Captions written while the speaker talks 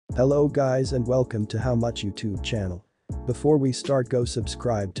Hello guys and welcome to How Much YouTube channel. Before we start, go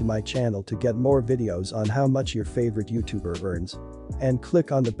subscribe to my channel to get more videos on how much your favorite YouTuber earns. And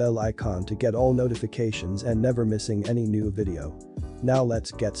click on the bell icon to get all notifications and never missing any new video. Now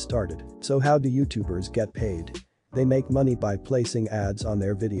let's get started. So how do YouTubers get paid? They make money by placing ads on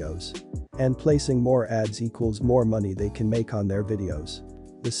their videos. And placing more ads equals more money they can make on their videos.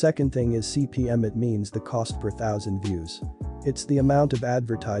 The second thing is CPM. It means the cost per thousand views. It's the amount of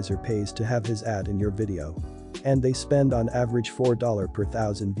advertiser pays to have his ad in your video. And they spend on average $4 per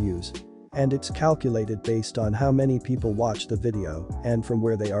thousand views. And it's calculated based on how many people watch the video and from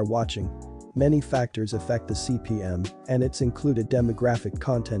where they are watching. Many factors affect the CPM, and it's included demographic,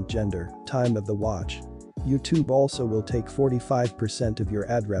 content, gender, time of the watch. YouTube also will take 45% of your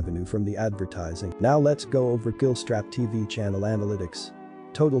ad revenue from the advertising. Now let's go over GilstrapTV channel analytics.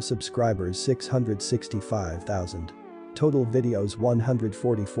 Total subscribers 665,000. Total videos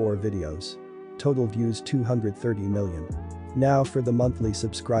 144 videos. Total views 230 million. Now for the monthly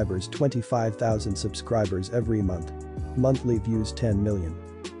subscribers, 25,000 subscribers every month. Monthly views 10 million.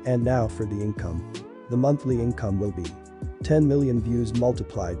 And now for the income. The monthly income will be 10 million views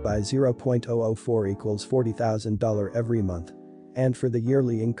multiplied by 0.004 equals $40,000 every month. And for the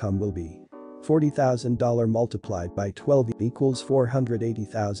yearly income will be $40,000 multiplied by 12 equals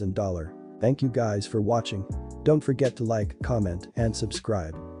 $480,000. Thank you guys for watching. Don't forget to like, comment, and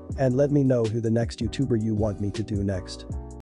subscribe. And let me know who the next YouTuber you want me to do next.